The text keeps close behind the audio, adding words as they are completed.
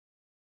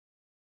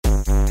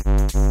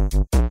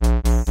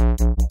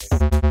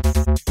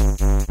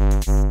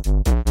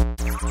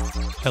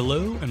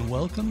Hello and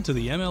welcome to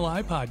the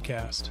MLI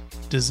Podcast,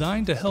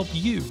 designed to help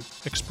you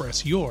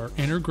express your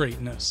inner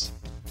greatness.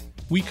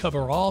 We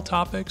cover all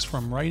topics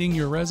from writing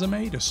your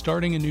resume to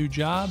starting a new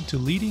job to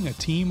leading a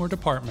team or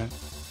department.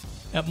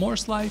 At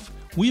Morse Life,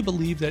 we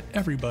believe that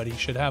everybody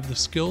should have the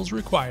skills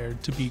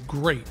required to be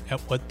great at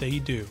what they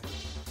do.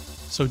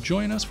 So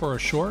join us for a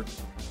short,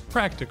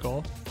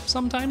 practical,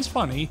 sometimes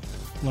funny,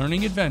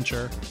 learning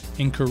adventure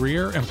in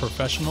career and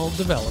professional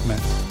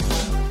development.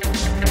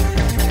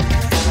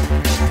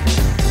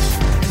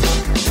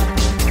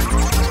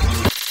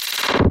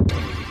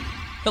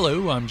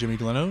 Hello, I'm Jimmy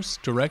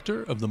Glenos,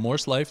 Director of the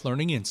Morse Life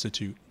Learning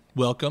Institute.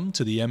 Welcome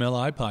to the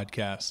MLI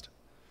Podcast.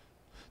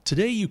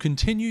 Today you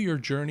continue your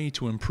journey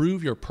to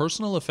improve your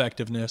personal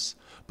effectiveness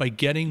by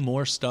getting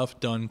more stuff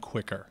done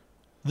quicker.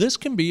 This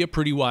can be a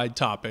pretty wide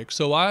topic,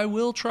 so I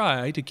will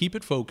try to keep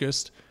it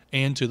focused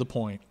and to the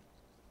point.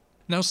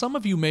 Now, some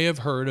of you may have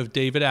heard of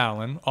David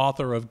Allen,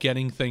 author of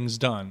Getting Things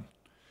Done.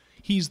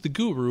 He's the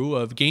guru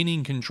of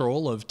gaining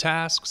control of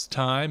tasks,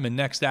 time, and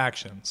next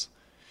actions.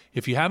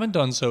 If you haven't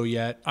done so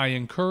yet, I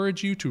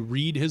encourage you to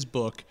read his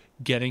book,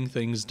 Getting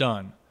Things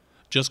Done.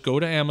 Just go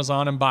to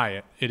Amazon and buy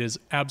it. It is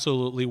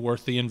absolutely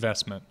worth the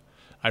investment.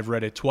 I've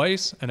read it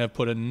twice and have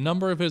put a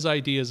number of his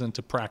ideas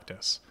into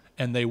practice,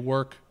 and they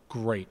work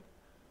great.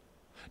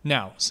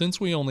 Now, since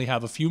we only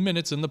have a few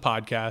minutes in the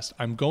podcast,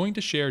 I'm going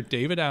to share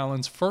David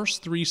Allen's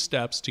first 3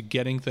 steps to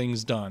getting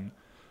things done.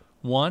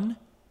 1.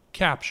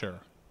 Capture.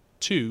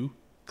 2.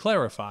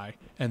 Clarify.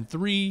 And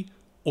 3.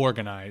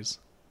 Organize.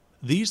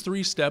 These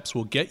 3 steps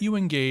will get you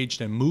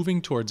engaged and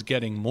moving towards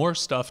getting more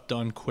stuff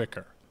done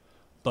quicker.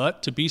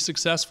 But to be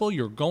successful,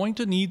 you're going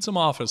to need some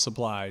office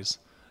supplies,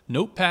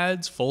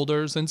 notepads,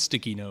 folders, and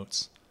sticky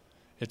notes.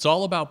 It's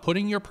all about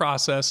putting your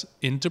process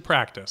into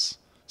practice.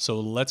 So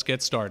let's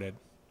get started.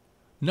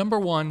 Number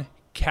 1,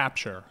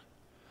 capture.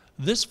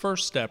 This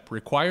first step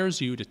requires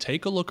you to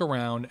take a look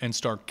around and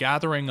start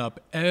gathering up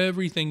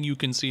everything you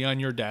can see on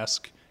your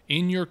desk,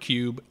 in your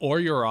cube or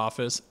your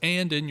office,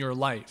 and in your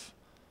life.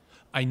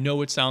 I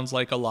know it sounds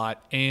like a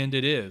lot, and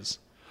it is.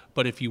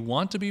 But if you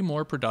want to be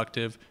more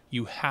productive,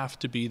 you have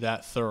to be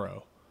that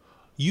thorough.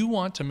 You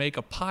want to make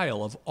a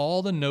pile of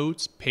all the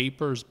notes,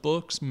 papers,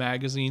 books,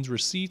 magazines,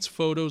 receipts,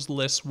 photos,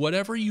 lists,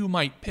 whatever you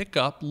might pick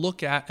up,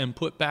 look at, and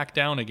put back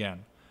down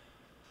again.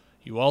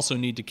 You also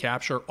need to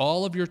capture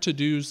all of your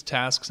to-dos,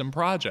 tasks, and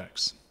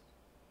projects.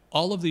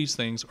 All of these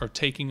things are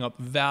taking up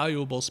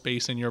valuable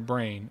space in your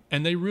brain,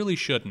 and they really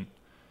shouldn't.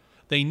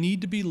 They need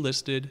to be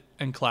listed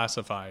and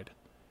classified.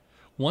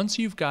 Once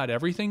you've got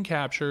everything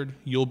captured,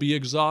 you'll be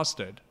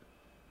exhausted.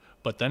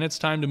 But then it's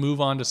time to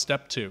move on to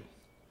step 2.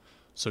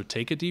 So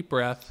take a deep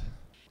breath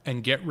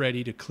and get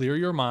ready to clear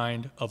your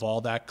mind of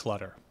all that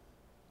clutter.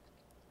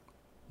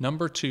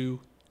 Number 2,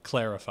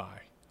 clarify.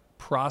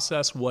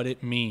 Process what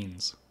it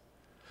means.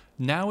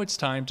 Now it's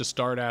time to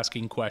start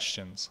asking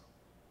questions.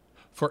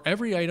 For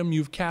every item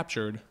you've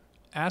captured,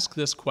 ask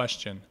this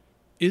question: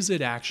 is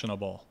it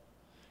actionable?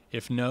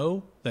 If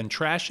no, then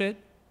trash it,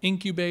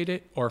 incubate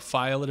it, or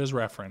file it as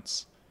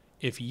reference.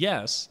 If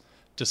yes,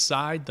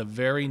 decide the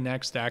very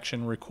next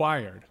action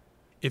required.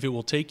 If it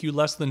will take you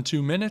less than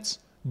 2 minutes,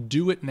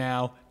 do it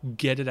now,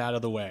 get it out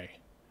of the way.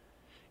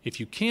 If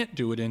you can't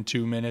do it in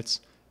 2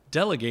 minutes,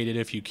 delegate it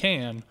if you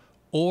can,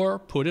 or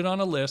put it on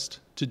a list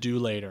to do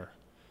later.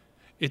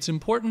 It's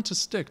important to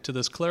stick to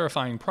this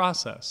clarifying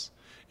process.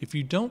 If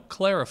you don't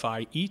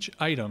clarify each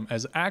item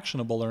as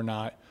actionable or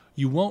not,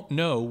 you won't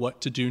know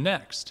what to do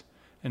next.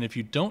 And if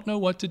you don't know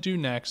what to do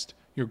next,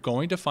 you're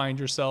going to find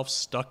yourself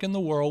stuck in the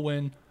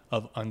whirlwind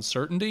of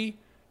uncertainty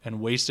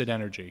and wasted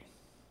energy.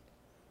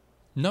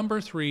 Number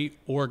 3,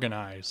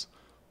 organize.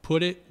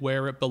 Put it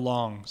where it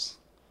belongs.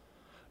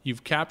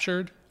 You've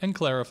captured and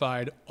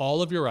clarified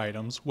all of your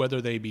items,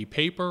 whether they be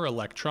paper,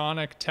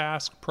 electronic,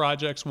 task,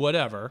 projects,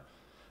 whatever.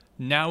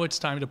 Now it's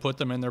time to put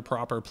them in their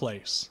proper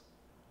place.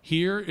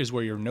 Here is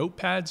where your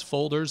notepads,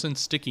 folders, and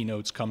sticky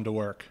notes come to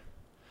work.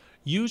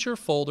 Use your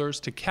folders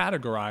to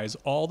categorize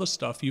all the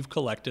stuff you've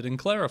collected and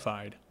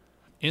clarified.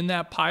 In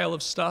that pile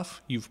of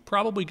stuff, you've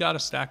probably got a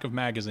stack of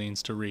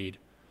magazines to read.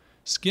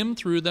 Skim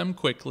through them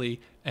quickly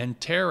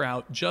and tear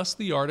out just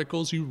the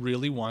articles you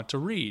really want to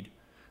read.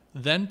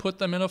 Then put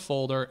them in a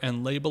folder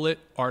and label it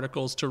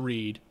Articles to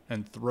Read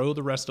and throw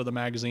the rest of the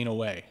magazine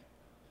away.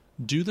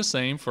 Do the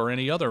same for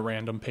any other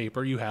random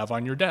paper you have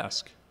on your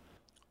desk.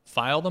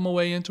 File them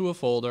away into a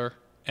folder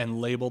and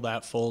label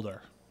that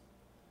folder.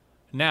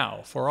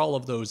 Now, for all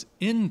of those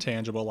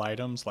intangible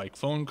items like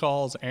phone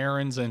calls,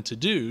 errands, and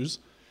to-dos,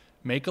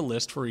 make a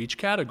list for each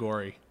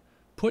category.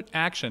 Put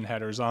action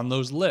headers on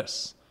those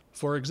lists.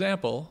 For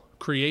example,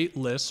 create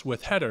lists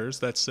with headers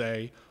that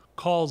say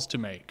calls to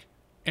make,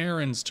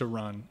 errands to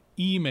run,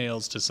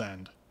 emails to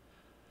send.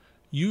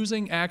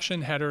 Using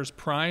action headers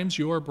primes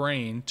your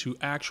brain to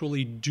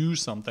actually do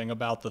something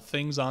about the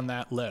things on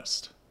that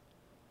list.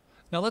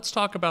 Now let's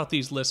talk about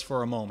these lists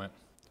for a moment.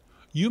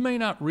 You may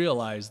not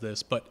realize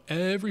this, but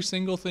every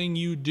single thing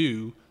you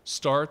do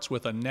starts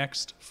with a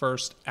next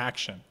first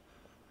action.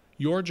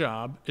 Your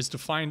job is to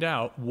find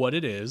out what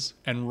it is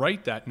and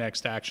write that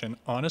next action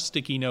on a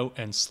sticky note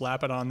and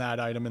slap it on that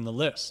item in the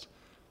list.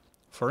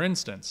 For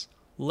instance,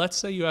 let's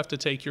say you have to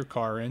take your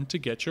car in to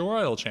get your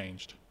oil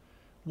changed.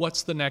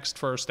 What's the next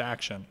first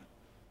action?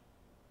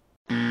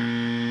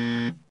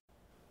 No,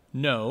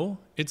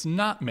 it's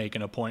not make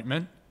an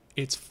appointment.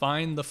 It's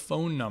find the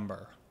phone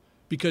number,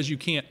 because you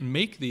can't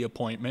make the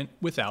appointment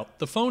without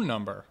the phone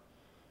number.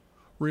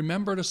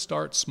 Remember to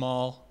start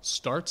small,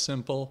 start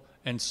simple,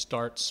 and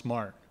start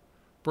smart.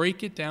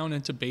 Break it down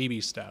into baby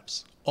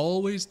steps.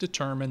 Always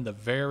determine the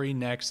very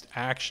next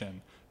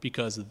action,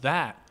 because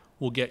that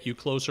will get you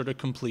closer to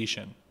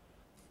completion.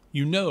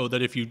 You know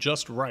that if you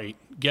just write,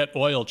 get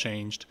oil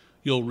changed,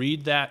 you'll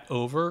read that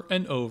over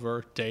and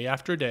over, day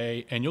after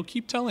day, and you'll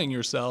keep telling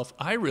yourself,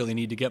 I really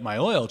need to get my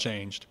oil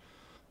changed.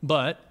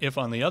 But if,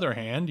 on the other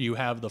hand, you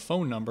have the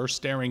phone number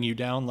staring you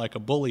down like a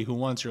bully who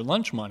wants your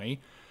lunch money,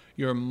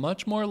 you're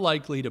much more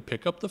likely to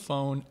pick up the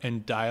phone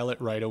and dial it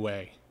right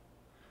away.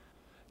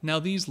 Now,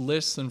 these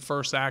lists and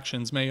first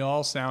actions may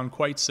all sound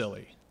quite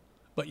silly,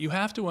 but you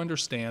have to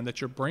understand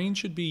that your brain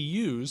should be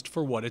used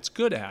for what it's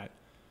good at: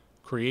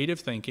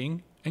 creative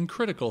thinking and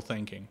critical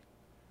thinking.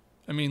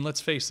 I mean, let's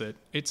face it,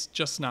 it's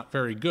just not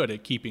very good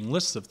at keeping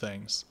lists of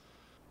things.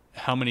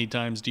 How many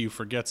times do you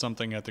forget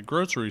something at the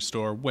grocery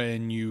store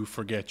when you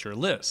forget your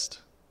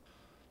list?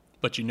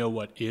 But you know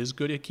what is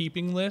good at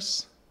keeping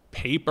lists?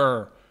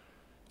 Paper.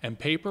 And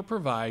paper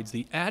provides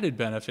the added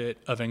benefit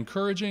of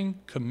encouraging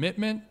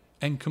commitment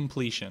and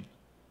completion.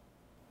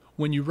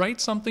 When you write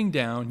something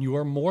down, you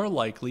are more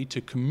likely to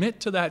commit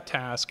to that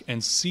task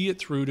and see it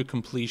through to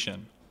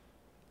completion.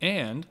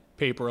 And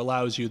paper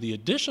allows you the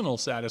additional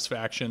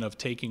satisfaction of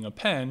taking a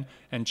pen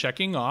and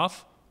checking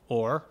off,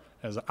 or,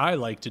 as I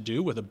like to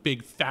do with a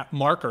big fat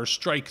marker,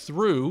 strike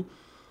through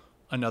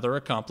another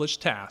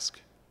accomplished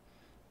task.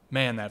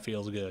 Man, that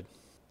feels good.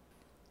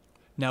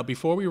 Now,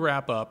 before we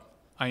wrap up,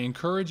 I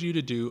encourage you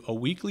to do a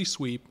weekly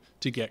sweep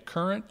to get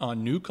current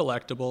on new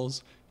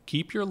collectibles,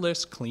 keep your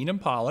list clean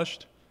and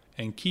polished,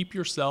 and keep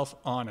yourself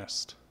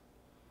honest.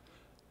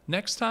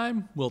 Next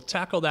time, we'll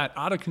tackle that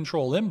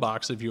out-of-control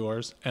inbox of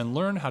yours and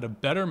learn how to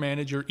better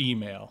manage your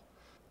email.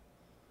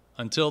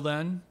 Until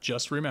then,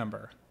 just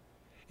remember,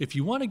 if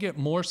you want to get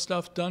more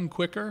stuff done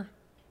quicker,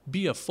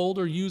 be a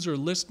folder user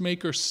list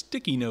maker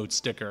sticky note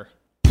sticker.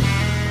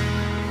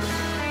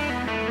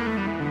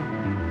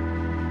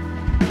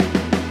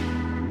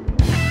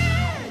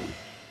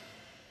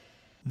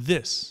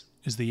 This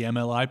is the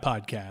MLI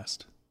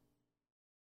Podcast.